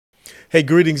Hey,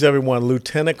 greetings, everyone.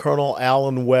 Lieutenant Colonel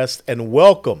Alan West, and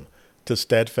welcome to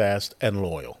Steadfast and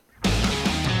Loyal. You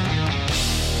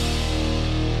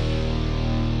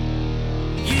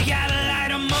gotta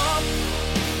light 'em up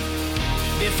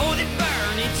before they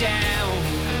burn it down.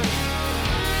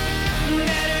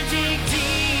 Better dig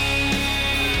deep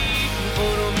and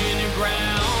put 'em in the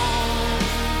ground.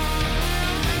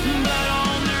 Blood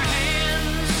on their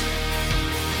hands,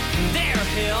 they're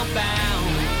hellbound.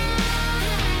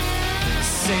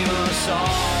 Save us all.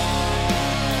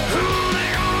 Ooh,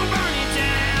 they're gonna burn it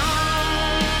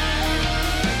down.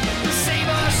 Save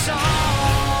us all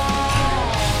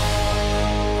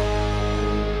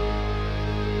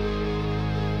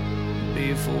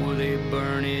before they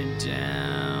burn it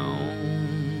down.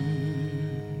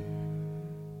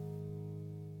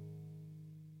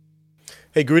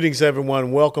 Hey, greetings,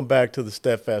 everyone. Welcome back to the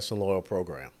Steadfast and Loyal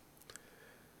program.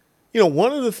 You know,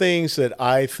 one of the things that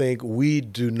I think we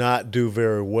do not do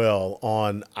very well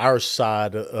on our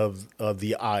side of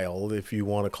the aisle, if you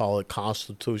want to call it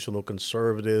constitutional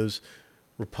conservatives,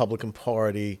 Republican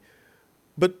Party,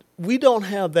 but we don't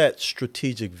have that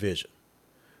strategic vision.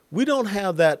 We don't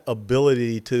have that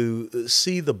ability to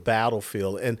see the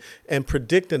battlefield and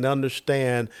predict and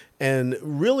understand and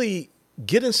really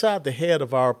get inside the head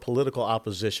of our political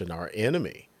opposition, our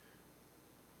enemy,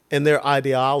 and their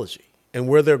ideology and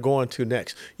where they're going to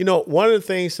next. You know, one of the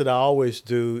things that I always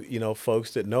do, you know,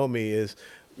 folks that know me is,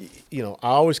 you know,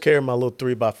 I always carry my little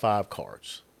 3x5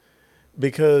 cards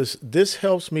because this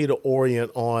helps me to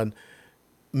orient on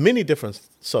many different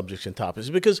subjects and topics,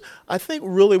 because I think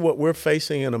really what we're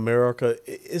facing in America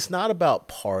is not about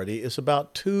party. It's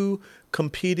about two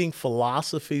competing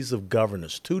philosophies of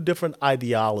governance, two different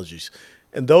ideologies.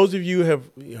 And those of you who have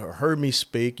heard me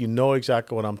speak, you know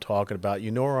exactly what I'm talking about.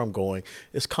 You know where I'm going.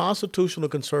 It's constitutional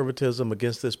conservatism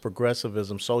against this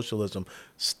progressivism, socialism,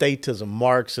 statism,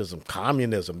 Marxism,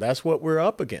 communism. That's what we're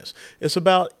up against. It's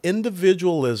about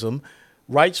individualism,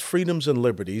 rights, freedoms, and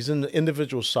liberties, and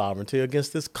individual sovereignty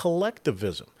against this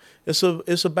collectivism.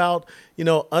 It's about, you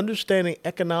know, understanding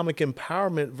economic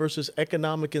empowerment versus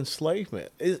economic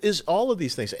enslavement. It's all of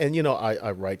these things. And, you know,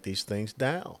 I write these things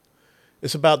down.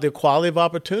 It's about the equality of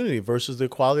opportunity versus the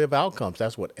equality of outcomes.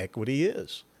 That's what equity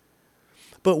is.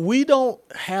 But we don't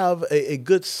have a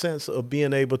good sense of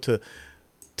being able to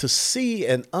see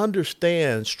and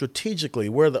understand strategically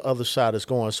where the other side is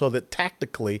going so that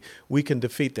tactically we can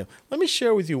defeat them. Let me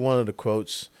share with you one of the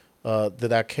quotes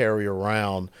that I carry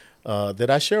around that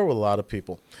I share with a lot of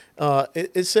people.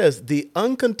 It says, "The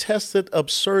uncontested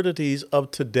absurdities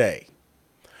of today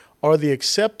are the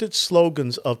accepted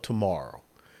slogans of tomorrow.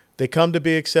 They come to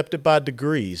be accepted by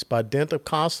degrees, by dint of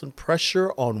constant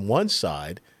pressure on one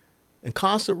side and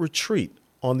constant retreat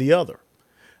on the other,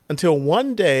 until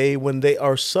one day when they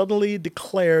are suddenly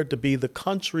declared to be the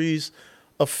country's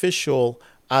official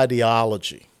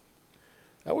ideology."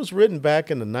 That was written back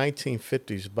in the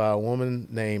 1950s by a woman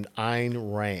named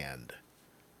Ayn Rand.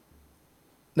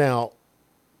 Now,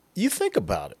 you think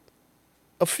about it.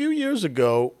 A few years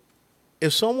ago,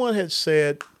 if someone had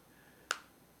said,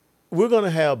 we're going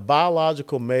to have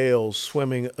biological males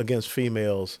swimming against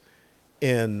females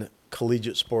in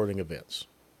collegiate sporting events,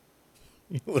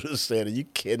 you would have said, are you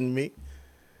kidding me?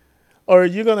 Or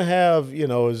you're going to have, you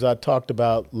know, as I talked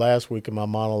about last week in my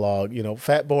monologue, you know,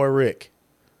 Fat Boy Rick,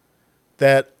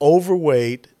 that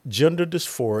overweight, gender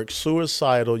dysphoric,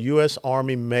 suicidal U.S.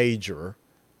 Army major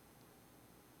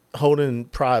holding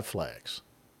pride flags.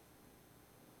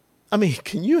 I mean,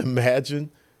 can you imagine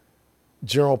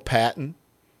General Patton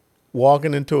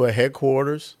walking into a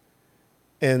headquarters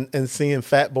and seeing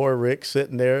Fat Boy Rick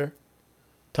sitting there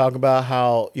talking about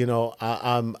how, you know,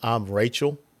 I'm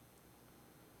Rachel.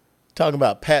 Talking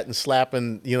about Patton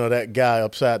slapping, you know, that guy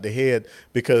upside the head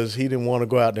because he didn't want to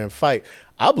go out there and fight.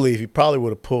 I believe he probably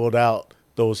would have pulled out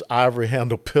those ivory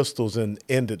handle pistols and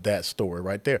ended that story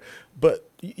right there. But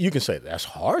you can say that's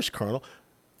harsh, Colonel.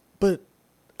 But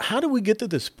how did we get to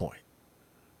this point?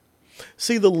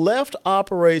 See, the left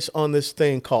operates on this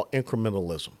thing called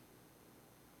incrementalism.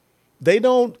 They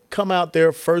don't come out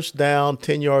there first down,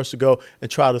 10 yards to go,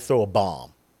 and try to throw a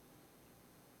bomb,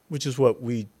 which is what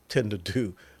we tend to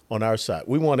do on our side.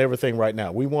 We want everything right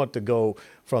now. We want to go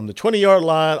from the 20-yard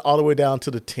line all the way down to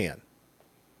the 10.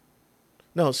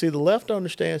 No, see, the left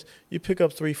understands you pick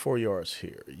up 3-4 yards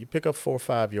here. You pick up 4 or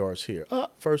 5 yards here.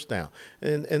 First down.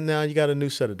 And now you got a new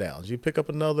set of downs. You pick up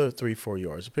another 3-4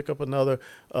 yards. You pick up another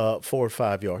 4 or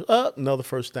 5 yards. Another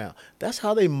first down. That's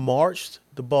how they marched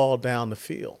the ball down the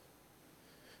field.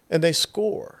 And they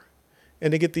score.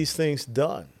 And they get these things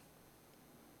done.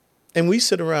 And we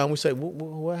sit around, we say,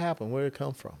 what happened? Where did it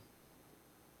come from?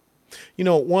 You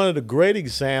know, one of the great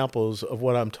examples of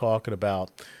what I'm talking about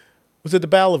was at the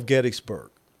Battle of Gettysburg.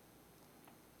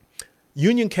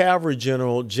 Union Cavalry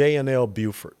General J.N.L.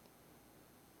 Buford.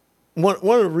 One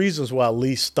of the reasons why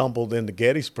Lee stumbled into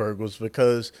Gettysburg was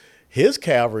because his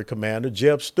cavalry commander,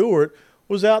 Jeb Stewart,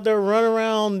 was out there running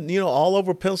around, all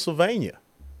over Pennsylvania,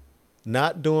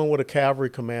 not doing what a cavalry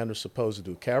commander is supposed to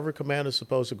do. Cavalry commander is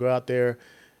supposed to go out there,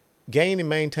 gain and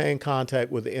maintain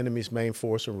contact with the enemy's main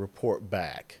force and report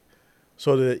back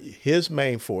so that his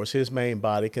main force, his main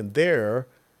body can there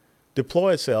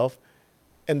deploy itself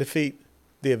and defeat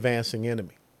the advancing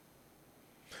enemy.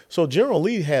 So General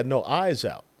Lee had no eyes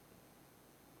out.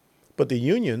 But the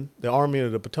Union, the Army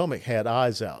of the Potomac, had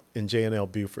eyes out in J.N.L.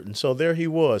 Buford. And so there he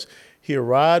was. He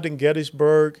arrived in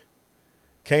Gettysburg,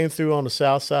 came through on the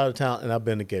south side of town, and I've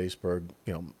been to Gettysburg,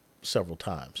 several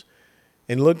times.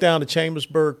 And he looked down the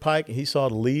Chambersburg Pike, and he saw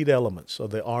the lead elements of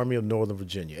the Army of Northern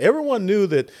Virginia. Everyone knew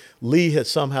that Lee had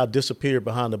somehow disappeared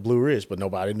behind the Blue Ridge, but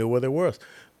nobody knew where they were.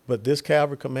 But this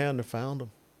cavalry commander found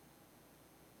them.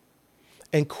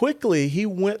 And quickly, he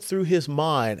went through his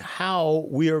mind how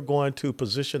we are going to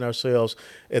position ourselves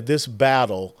at this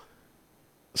battle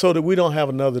so that we don't have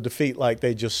another defeat like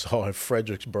they just saw at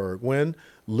Fredericksburg, when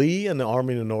Lee and the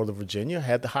Army of Northern Virginia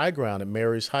had the high ground at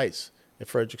Marye's Heights at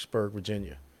Fredericksburg,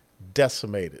 Virginia,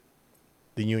 decimated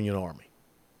the Union Army.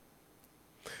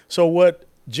 So what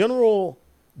General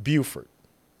Buford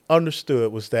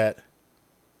understood was that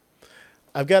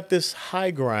I've got this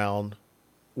high ground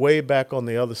way back on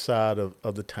the other side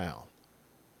of the town,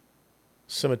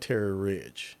 Cemetery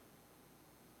Ridge.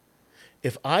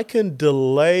 If I can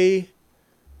delay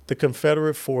the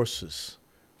Confederate forces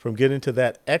from getting to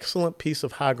that excellent piece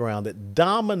of high ground that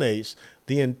dominates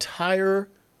the entire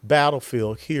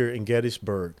battlefield here in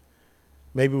Gettysburg,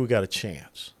 maybe we got a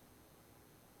chance.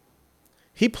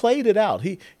 He played it out.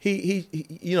 He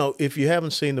if you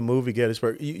haven't seen the movie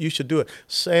Gettysburg, you should do it.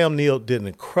 Sam Neill did an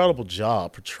incredible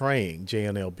job portraying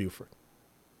J.N.L. Buford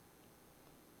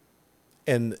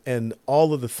and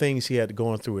all of the things he had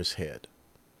going through his head.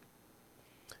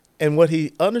 And what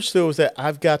he understood was that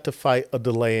I've got to fight a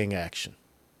delaying action.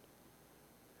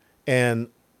 And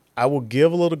I will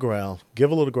give a little ground,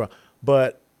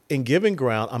 but in giving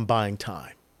ground, I'm buying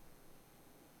time.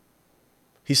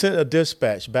 He sent a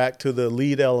dispatch back to the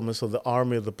lead elements of the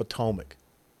Army of the Potomac,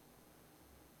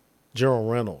 General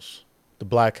Reynolds, the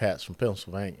Black Hats from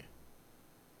Pennsylvania.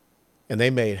 And they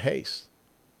made haste.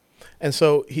 And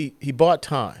so he bought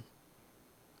time.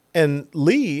 And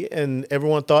Lee and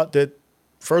everyone thought that,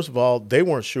 first of all, they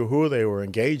weren't sure who they were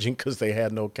engaging because they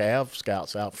had no Cav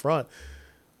scouts out front.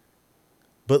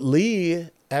 But Lee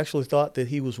actually thought that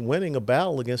he was winning a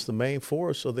battle against the main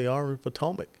force of the Army of the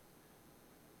Potomac.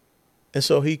 And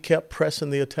so he kept pressing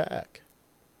the attack.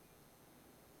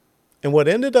 And what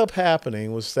ended up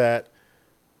happening was that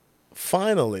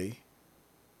finally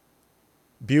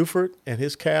Buford and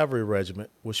his cavalry regiment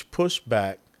was pushed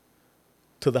back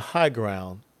to the high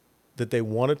ground that they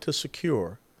wanted to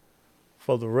secure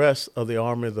for the rest of the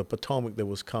Army of the Potomac that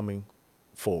was coming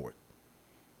forward.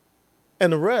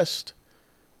 And the rest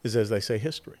is, as they say,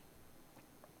 history.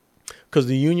 Because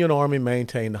the Union Army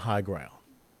maintained the high ground.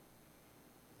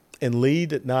 And Lee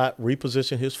did not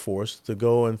reposition his force to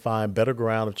go and find better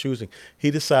ground of choosing. He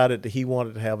decided that he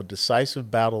wanted to have a decisive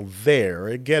battle there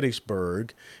at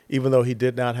Gettysburg, even though he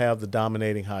did not have the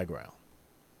dominating high ground.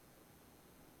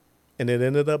 And it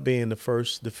ended up being the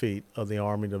first defeat of the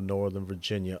Army of Northern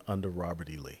Virginia under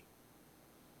Robert E. Lee.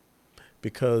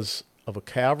 Because of a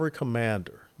cavalry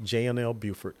commander, J.N.L.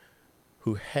 Buford,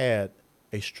 who had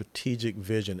a strategic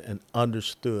vision and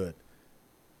understood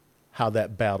how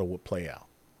that battle would play out.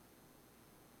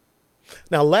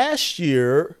 Now, last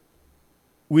year,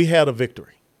 we had a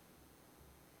victory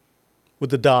with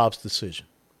the Dobbs decision.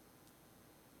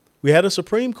 We had a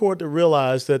Supreme Court that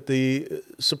realized that the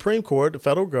Supreme Court, the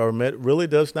federal government, really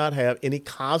does not have any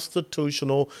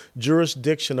constitutional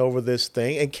jurisdiction over this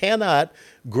thing and cannot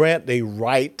grant a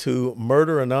right to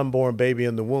murder an unborn baby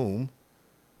in the womb.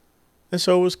 And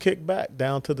so it was kicked back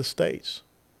down to the states.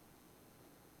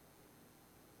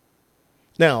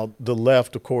 Now, the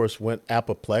left, of course, went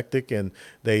apoplectic and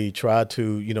they tried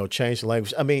to, change the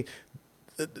language. I mean,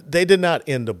 they did not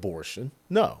end abortion.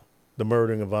 No. The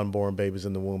murdering of unborn babies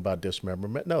in the womb by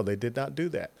dismemberment. No, they did not do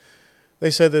that. They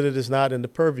said that it is not in the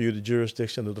purview, the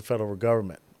jurisdiction of the federal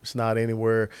government. It's not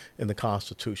anywhere in the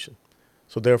Constitution.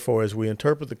 So therefore, as we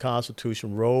interpret the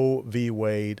Constitution, Roe v.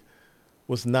 Wade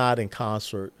was not in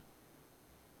concert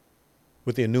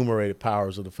with the enumerated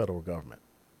powers of the federal government.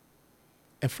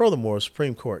 And furthermore, the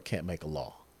Supreme Court can't make a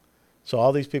law. So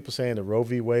all these people saying that Roe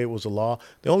v. Wade was a law,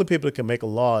 the only people that can make a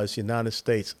law is the United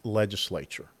States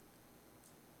legislature.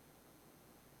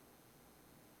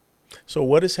 So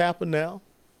what has happened now?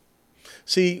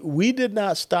 See, we did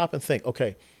not stop and think,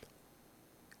 okay,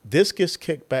 this gets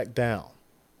kicked back down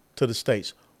to the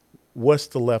states. What's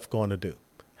the left going to do?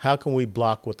 How can we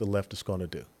block what the left is going to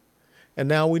do? And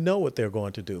now we know what they're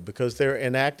going to do because they're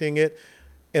enacting it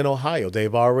in Ohio.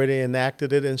 They've already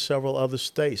enacted it in several other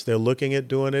states. They're looking at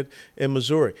doing it in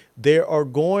Missouri. They are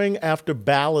going after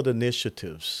ballot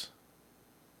initiatives.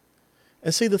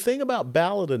 And see, the thing about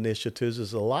ballot initiatives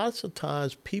is a lot of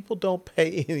times people don't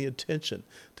pay any attention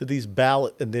to these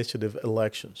ballot initiative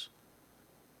elections.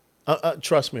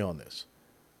 Trust me on this.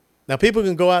 Now, people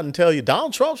can go out and tell you,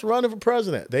 Donald Trump's running for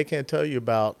president. They can't tell you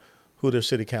about who their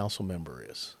city council member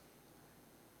is.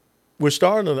 We're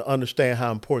starting to understand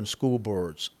how important school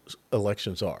boards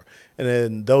elections are. And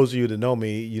then those of you that know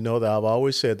me, you know that I've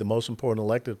always said the most important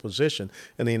elected position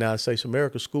in the United States of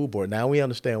America is school board. Now we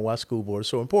understand why school board is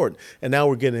so important. And now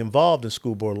we're getting involved in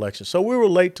school board elections. So we were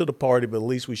late to the party, but at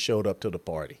least we showed up to the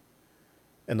party.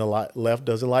 And the left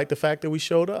doesn't like the fact that we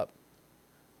showed up.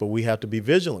 But we have to be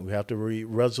vigilant. We have to be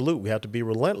resolute. We have to be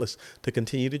relentless to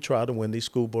continue to try to win these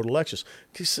school board elections.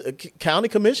 County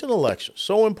commission elections,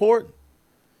 so important.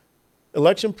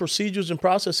 Election procedures and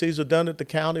processes are done at the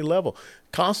county level.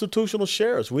 Constitutional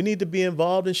sheriffs. We need to be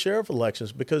involved in sheriff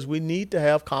elections because we need to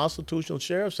have constitutional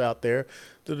sheriffs out there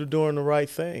that are doing the right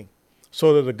thing.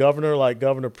 So that a governor like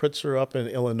Governor Pritzker up in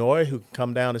Illinois who can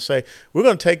come down and say, we're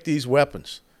going to take these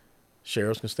weapons.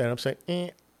 Sheriffs can stand up and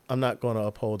say, I'm not going to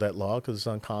uphold that law because it's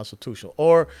unconstitutional.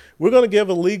 Or we're going to give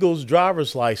illegals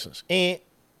driver's license. Hey,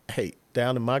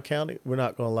 down in my county, we're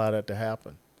not going to allow that to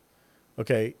happen.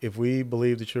 Okay, if we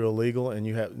believe that you're illegal and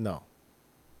you have, no,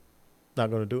 not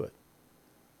going to do it.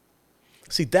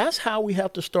 See, that's how we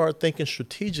have to start thinking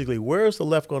strategically. Where is the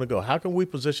left going to go? How can we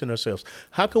position ourselves?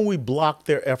 How can we block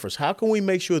their efforts? How can we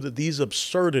make sure that these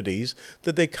absurdities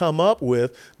that they come up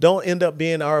with don't end up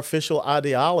being our official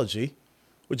ideology,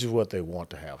 which is what they want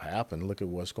to have happen? Look at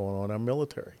what's going on in our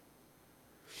military.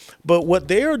 But what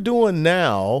they are doing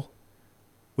now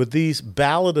with these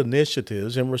ballot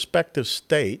initiatives in respective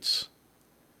states,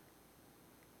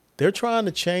 they're trying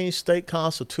to change state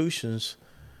constitutions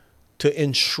to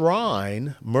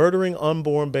enshrine murdering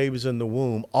unborn babies in the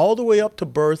womb all the way up to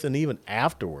birth and even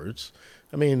afterwards.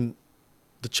 I mean,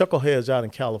 the chuckleheads out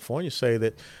in California say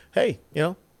that, hey,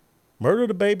 murder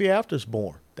the baby after it's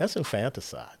born. That's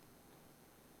infanticide.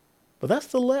 But that's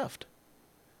the left.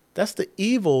 That's the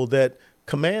evil that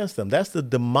commands them. That's the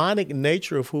demonic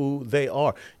nature of who they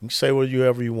are. You can say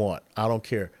whatever you want. I don't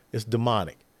care. It's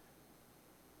demonic.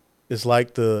 It's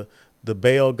like the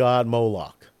Baal god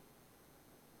Moloch,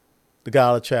 the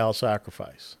god of child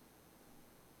sacrifice,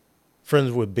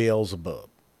 friends with Beelzebub.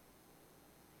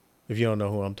 If you don't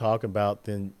know who I'm talking about,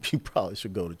 then you probably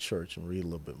should go to church and read a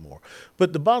little bit more.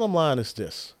 But the bottom line is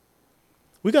this.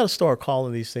 We got to start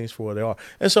calling these things for what they are.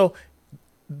 And so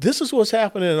this is what's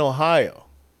happening in Ohio.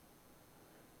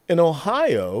 In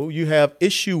Ohio, you have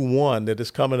issue 1 that is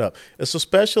coming up. It's a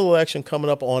special election coming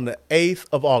up on the 8th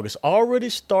of August. Already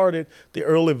started the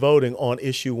early voting on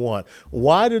issue 1.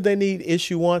 Why do they need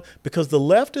issue 1? Because the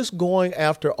left is going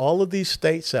after all of these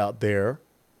states out there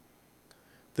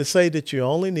that say that you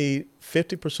only need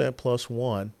 50% plus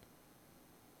 1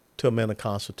 to amend the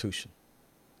Constitution.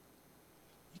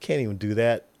 You can't even do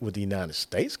that with the United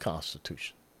States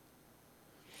Constitution.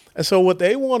 And so what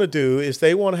they want to do is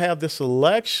they want to have this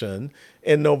election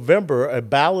in November, a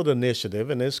ballot initiative,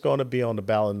 and it's going to be on the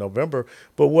ballot in November.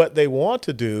 But what they want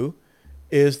to do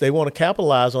is they want to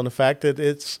capitalize on the fact that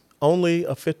it's only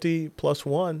a 50 plus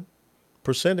 1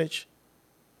 percentage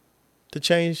to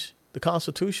change the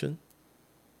Constitution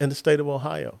in the state of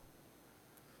Ohio.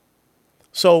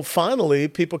 So finally,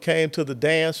 people came to the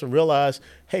dance and realized,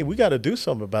 hey, we got to do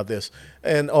something about this.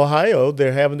 In Ohio,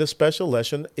 they're having this special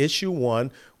election, issue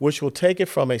 1, which will take it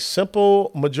from a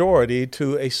simple majority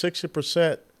to a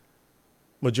 60%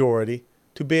 majority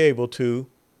to be able to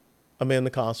amend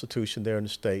the Constitution there in the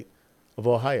state of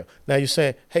Ohio. Now you're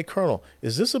saying, hey, Colonel,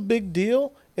 is this a big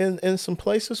deal in some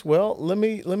places? Well, let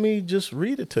me just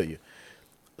read it to you.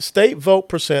 State vote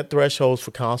percent thresholds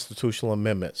for constitutional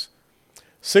amendments.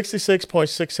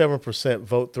 66.67%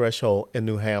 vote threshold in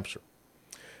New Hampshire.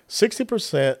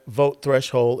 60% vote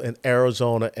threshold in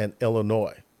Arizona and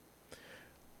Illinois.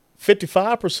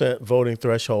 55% voting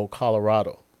threshold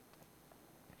Colorado.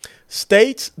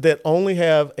 States that only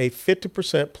have a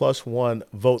 50% plus 1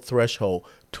 vote threshold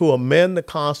to amend the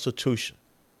Constitution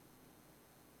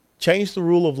change the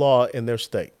rule of law in their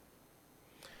state.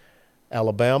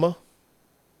 Alabama,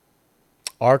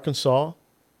 Arkansas,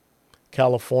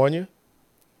 California,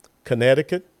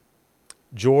 Connecticut,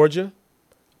 Georgia,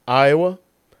 Iowa,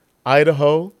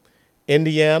 Idaho,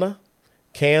 Indiana,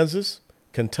 Kansas,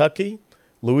 Kentucky,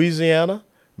 Louisiana,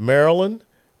 Maryland,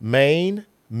 Maine,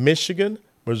 Michigan,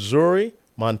 Missouri,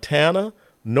 Montana,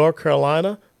 North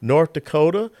Carolina, North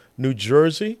Dakota, New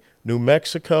Jersey, New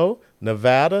Mexico,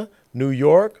 Nevada, New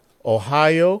York,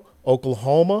 Ohio,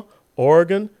 Oklahoma,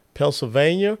 Oregon,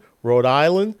 Pennsylvania, Rhode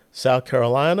Island, South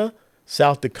Carolina,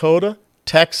 South Dakota,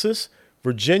 Texas,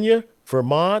 Virginia,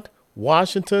 Vermont,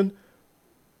 Washington,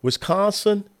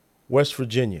 Wisconsin, West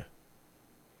Virginia.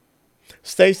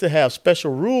 States that have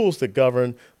special rules that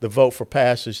govern the vote for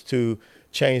passage to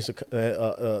change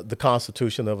the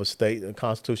constitution of a state, the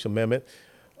constitutional amendment,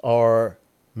 are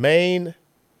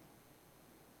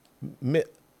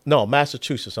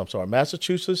Massachusetts,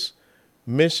 Massachusetts,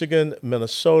 Michigan,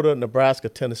 Minnesota, Nebraska,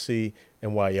 Tennessee,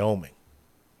 and Wyoming.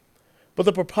 But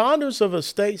the preponderance of the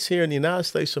states here in the United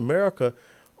States of America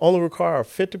only require a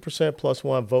 50% plus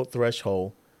one vote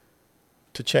threshold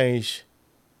to change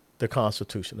their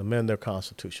constitution, amend their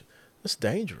constitution. That's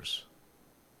dangerous.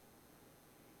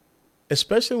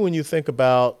 Especially when you think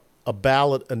about a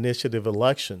ballot initiative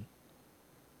election,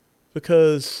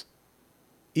 because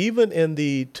even in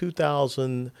the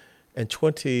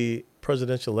 2020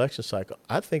 presidential election cycle,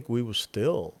 I think we were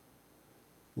still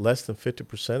less than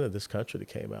 50% of this country that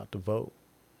came out to vote.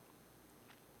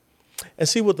 And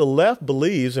see what the left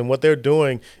believes and what they're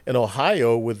doing in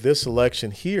Ohio with this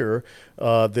election here,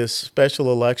 this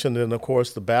special election, and of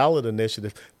course the ballot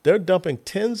initiative, they're dumping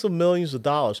tens of millions of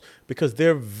dollars because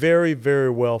they're very,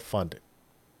 very well funded.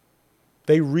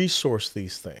 They resource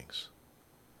these things.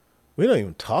 We don't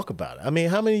even talk about it. I mean,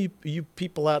 how many of you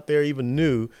people out there even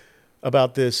knew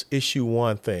about this issue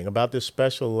one thing, about this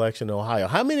special election in Ohio?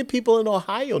 How many people in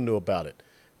Ohio knew about it?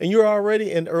 And you're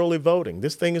already in early voting.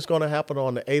 This thing is going to happen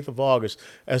on the 8th of August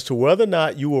as to whether or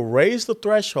not you will raise the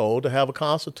threshold to have a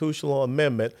constitutional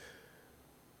amendment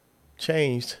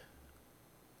changed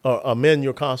or amend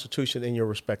your constitution in your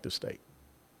respective state.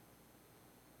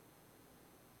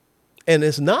 And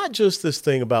it's not just this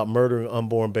thing about murdering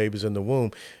unborn babies in the womb.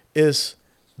 It's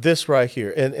this right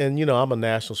here. And you know, I'm a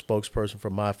national spokesperson for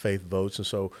My Faith Votes, and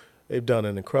so they've done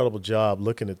an incredible job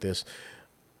looking at this.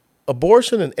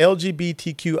 Abortion and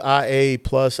LGBTQIA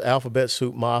plus alphabet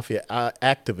soup mafia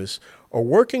activists are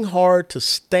working hard to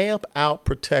stamp out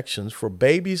protections for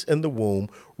babies in the womb,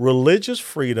 religious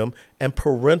freedom, and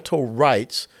parental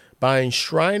rights by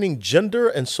enshrining gender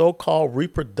and so-called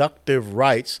reproductive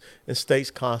rights in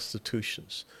states'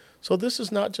 constitutions. So this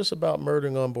is not just about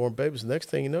murdering unborn babies. The next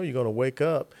thing you know, you're going to wake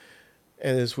up,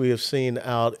 and as we have seen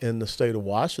out in the state of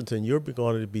Washington, you're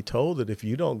going to be told that if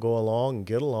you don't go along and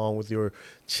get along with your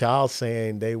child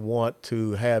saying they want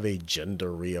to have a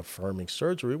gender reaffirming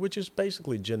surgery, which is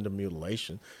basically gender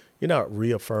mutilation, you're not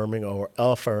reaffirming or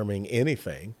affirming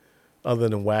anything other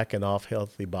than whacking off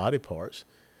healthy body parts.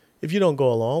 If you don't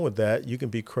go along with that, you can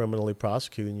be criminally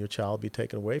prosecuted and your child be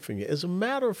taken away from you. As a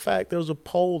matter of fact, there was a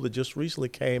poll that just recently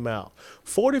came out.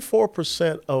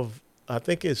 44% of, I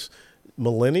think it's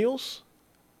millennials,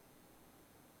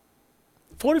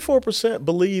 44%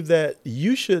 believe that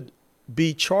you should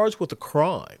be charged with a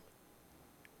crime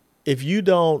if you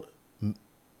don't,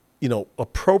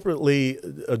 appropriately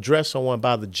address someone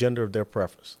by the gender of their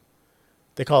preference.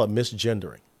 They call it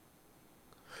misgendering.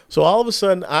 So all of a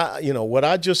sudden, what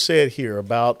I just said here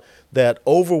about that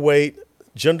overweight,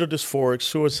 gender dysphoric,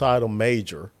 suicidal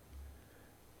major,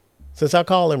 since I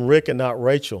call him Rick and not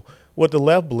Rachel, what the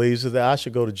left believes is that I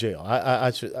should go to jail.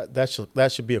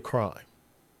 That should be a crime.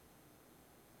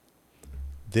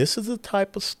 This is the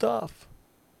type of stuff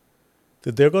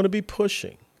that they're going to be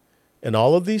pushing in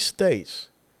all of these states.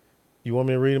 You want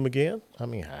me to read them again? I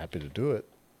mean, happy to do it,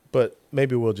 but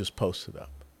maybe we'll just post it up.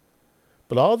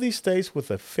 But all these states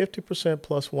with a 50%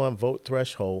 plus one vote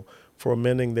threshold for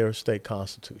amending their state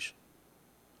constitution.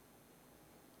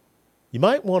 You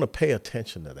might want to pay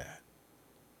attention to that.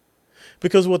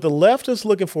 Because what the left is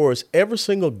looking for is every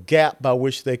single gap by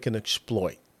which they can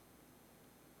exploit.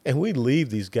 And we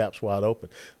leave these gaps wide open.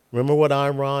 Remember what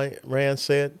Ayn Rand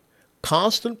said?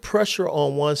 Constant pressure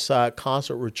on one side,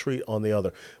 constant retreat on the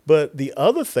other. But the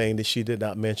other thing that she did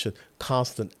not mention,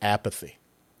 constant apathy.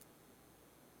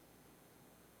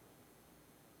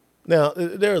 Now,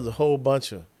 there's a whole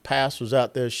bunch of pastors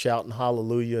out there shouting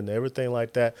hallelujah and everything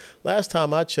like that. Last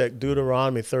time I checked,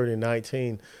 Deuteronomy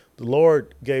 30:19, the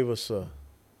Lord gave us a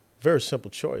very simple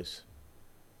choice.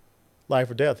 Life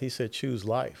or death. He said, choose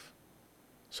life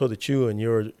so that you and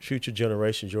your future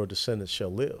generations, your descendants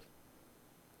shall live.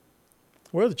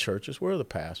 Where are the churches? Where are the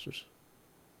pastors?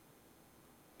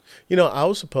 You know, I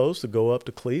was supposed to go up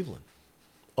to Cleveland,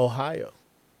 Ohio,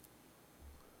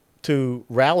 to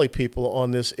rally people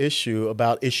on this issue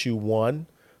about issue 1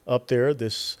 up there,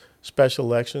 this special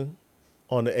election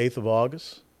on the 8th of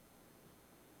August.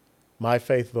 My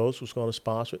Faith Votes was going to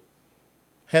sponsor it.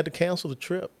 Had to cancel the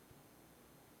trip.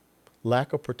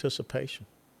 Lack of participation.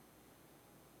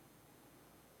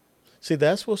 See,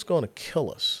 that's what's going to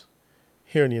kill us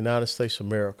here in the United States of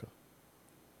America.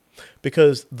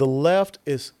 Because the left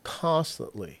is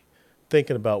constantly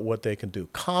thinking about what they can do,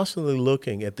 constantly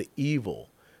looking at the evil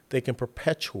they can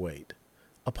perpetuate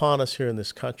upon us here in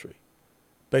this country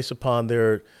based upon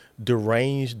their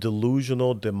deranged,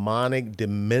 delusional, demonic,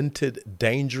 demented,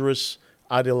 dangerous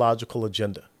ideological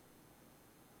agenda.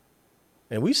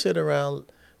 And we sit around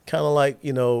kind of like,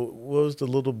 you know, what was the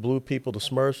little blue people, the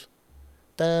Smurfs?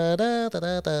 Da, da, da,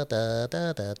 da, da, da,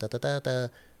 da, da, da, da, da.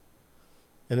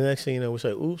 And the next thing you know, we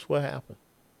say, oops, what happened?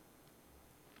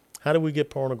 How do we get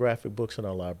pornographic books in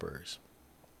our libraries?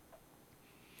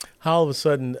 How all of a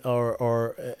sudden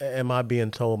or am I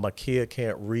being told my kid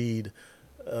can't read,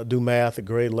 do math at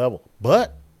grade level,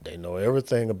 but they know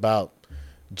everything about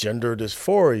gender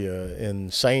dysphoria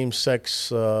and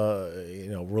same-sex,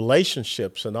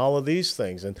 relationships and all of these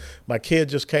things. And my kid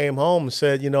just came home and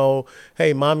said, you know,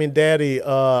 hey, mommy and daddy,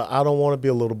 I don't want to be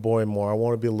a little boy anymore. I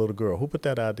want to be a little girl. Who put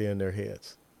that idea in their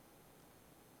heads?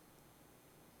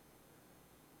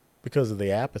 Because of the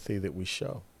apathy that we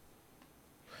show.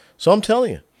 So I'm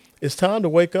telling you, it's time to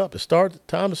wake up. It's time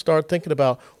to start thinking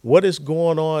about what is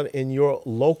going on in your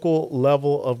local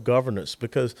level of governance,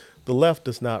 because the left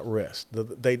does not rest.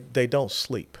 They don't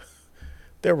sleep.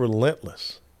 They're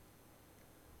relentless.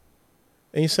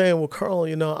 And you're saying, well, Colonel,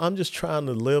 you know, I'm just trying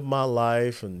to live my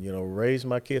life and, you know, raise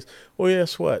my kids. Well,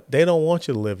 guess what? They don't want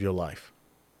you to live your life.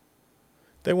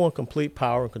 They want complete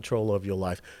power and control of your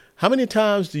life. How many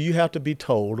times do you have to be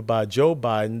told by Joe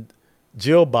Biden,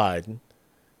 Jill Biden,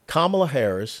 Kamala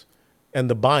Harris, and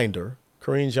the binder,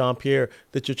 Karine Jean-Pierre,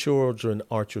 that your children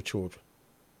aren't your children?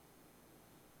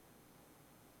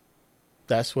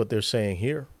 That's what they're saying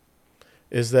here,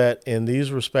 is that in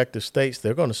these respective states,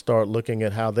 they're going to start looking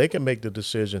at how they can make the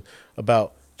decision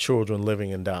about children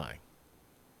living and dying,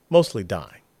 mostly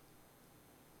dying,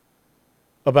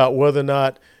 about whether or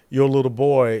not your little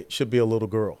boy should be a little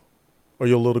girl or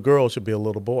your little girl should be a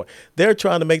little boy. They're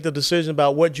trying to make the decision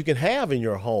about what you can have in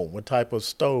your home, what type of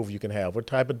stove you can have, what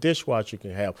type of dishwasher you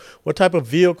can have, what type of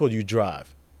vehicle you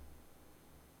drive.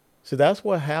 See, that's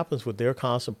what happens with their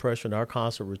constant pressure and our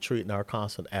constant retreat and our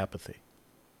constant apathy.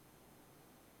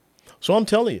 So I'm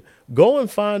telling you, go and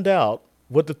find out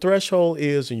what the threshold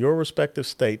is in your respective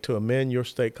state to amend your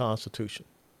state constitution,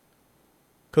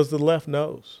 because the left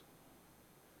knows.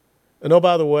 And oh,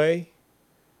 by the way,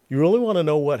 you really want to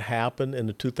know what happened in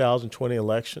the 2020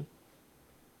 election?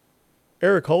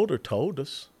 Eric Holder told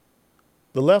us.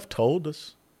 The left told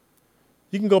us.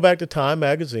 You can go back to Time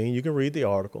magazine. You can read the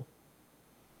article.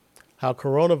 How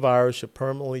coronavirus should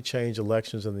permanently change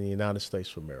elections in the United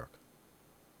States of America.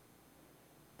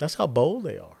 That's how bold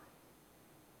they are.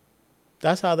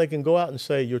 That's how they can go out and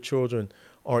say your children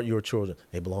aren't your children.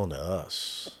 They belong to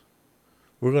us.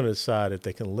 We're going to decide if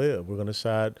they can live. We're going to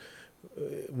decide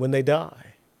when they die.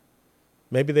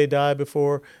 Maybe they die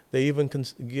before they even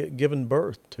given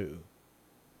birth to.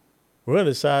 We're going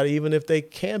to decide even if they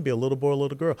can be a little boy or a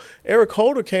little girl. Eric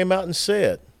Holder came out and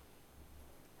said,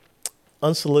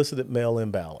 unsolicited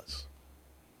mail-in ballots.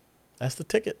 That's the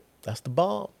ticket. That's the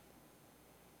bomb.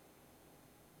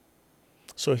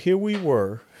 So here we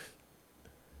were,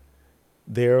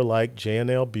 there like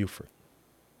J.N.L. Buford,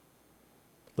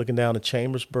 looking down the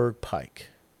Chambersburg Pike,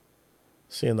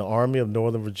 seeing the Army of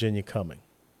Northern Virginia coming.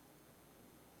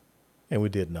 And we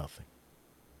did nothing.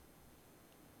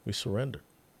 We surrendered.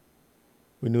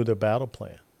 We knew their battle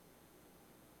plan.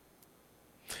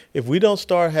 If we don't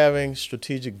start having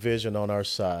strategic vision on our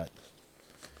side,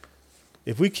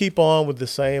 if we keep on with the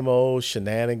same old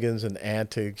shenanigans and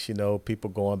antics, you know, people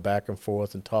going back and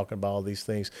forth and talking about all these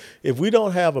things, if we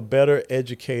don't have a better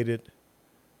educated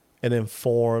and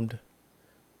informed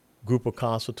group of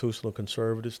constitutional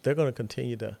conservatives, they're going to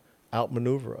continue to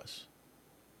outmaneuver us.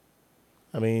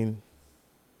 I mean,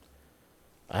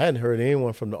 I hadn't heard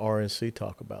anyone from the RNC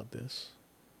talk about this.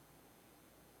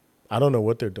 I don't know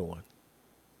what they're doing.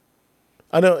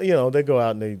 I know, you know, they go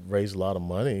out and they raise a lot of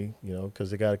money, you know,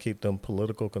 because they got to keep them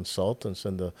political consultants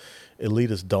and the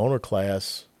elitist donor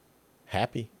class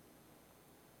happy.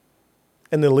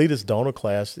 And the elitist donor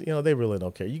class, you know, they really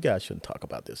don't care. You guys shouldn't talk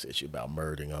about this issue about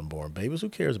murdering unborn babies. Who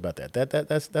cares about that?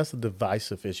 That's a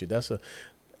divisive issue.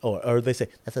 Or they say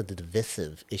that's a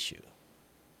divisive issue.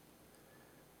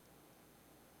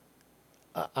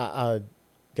 I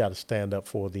got to stand up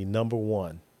for the number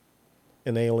one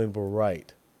inalienable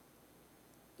right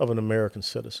of an American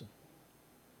citizen,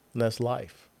 and that's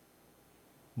life,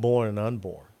 born and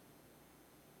unborn.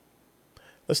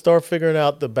 Let's start figuring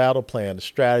out the battle plan, the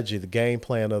strategy, the game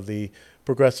plan of the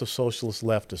progressive socialist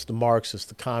leftists, the Marxists,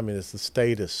 the communists, the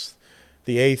statists,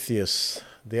 the atheists,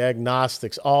 the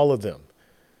agnostics, all of them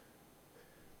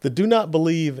that do not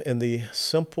believe in the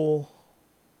simple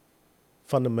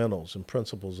fundamentals and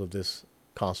principles of this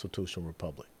constitutional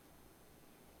republic.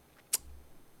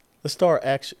 Let's start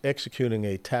executing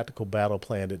a tactical battle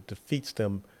plan that defeats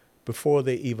them before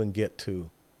they even get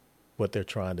to what they're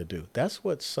trying to do. That's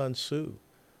what Sun Tzu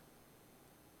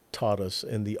taught us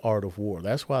in The Art of War.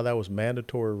 That's why that was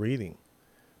mandatory reading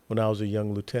when I was a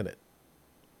young lieutenant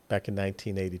back in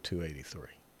 1982-83.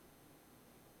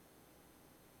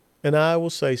 And I will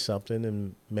say something,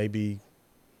 and maybe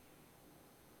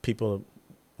people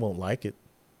won't like it,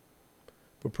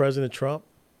 but President Trump,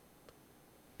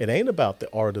 it ain't about the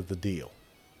art of the deal.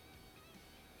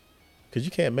 Because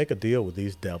you can't make a deal with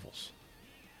these devils.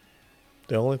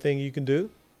 The only thing you can do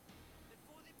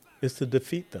is to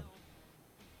defeat them.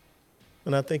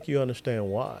 And I think you understand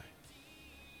why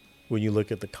when you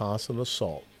look at the constant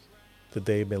assault that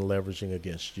they've been leveraging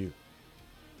against you.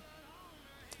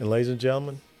 And ladies and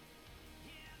gentlemen,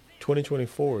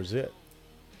 2024 is it.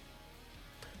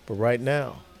 But right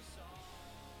now,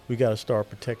 we got to start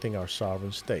protecting our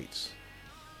sovereign states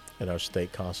and our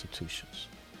state constitutions.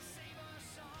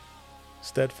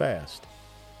 Steadfast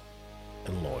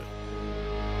and loyal.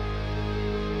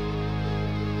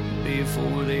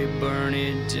 Before they burn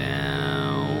it down.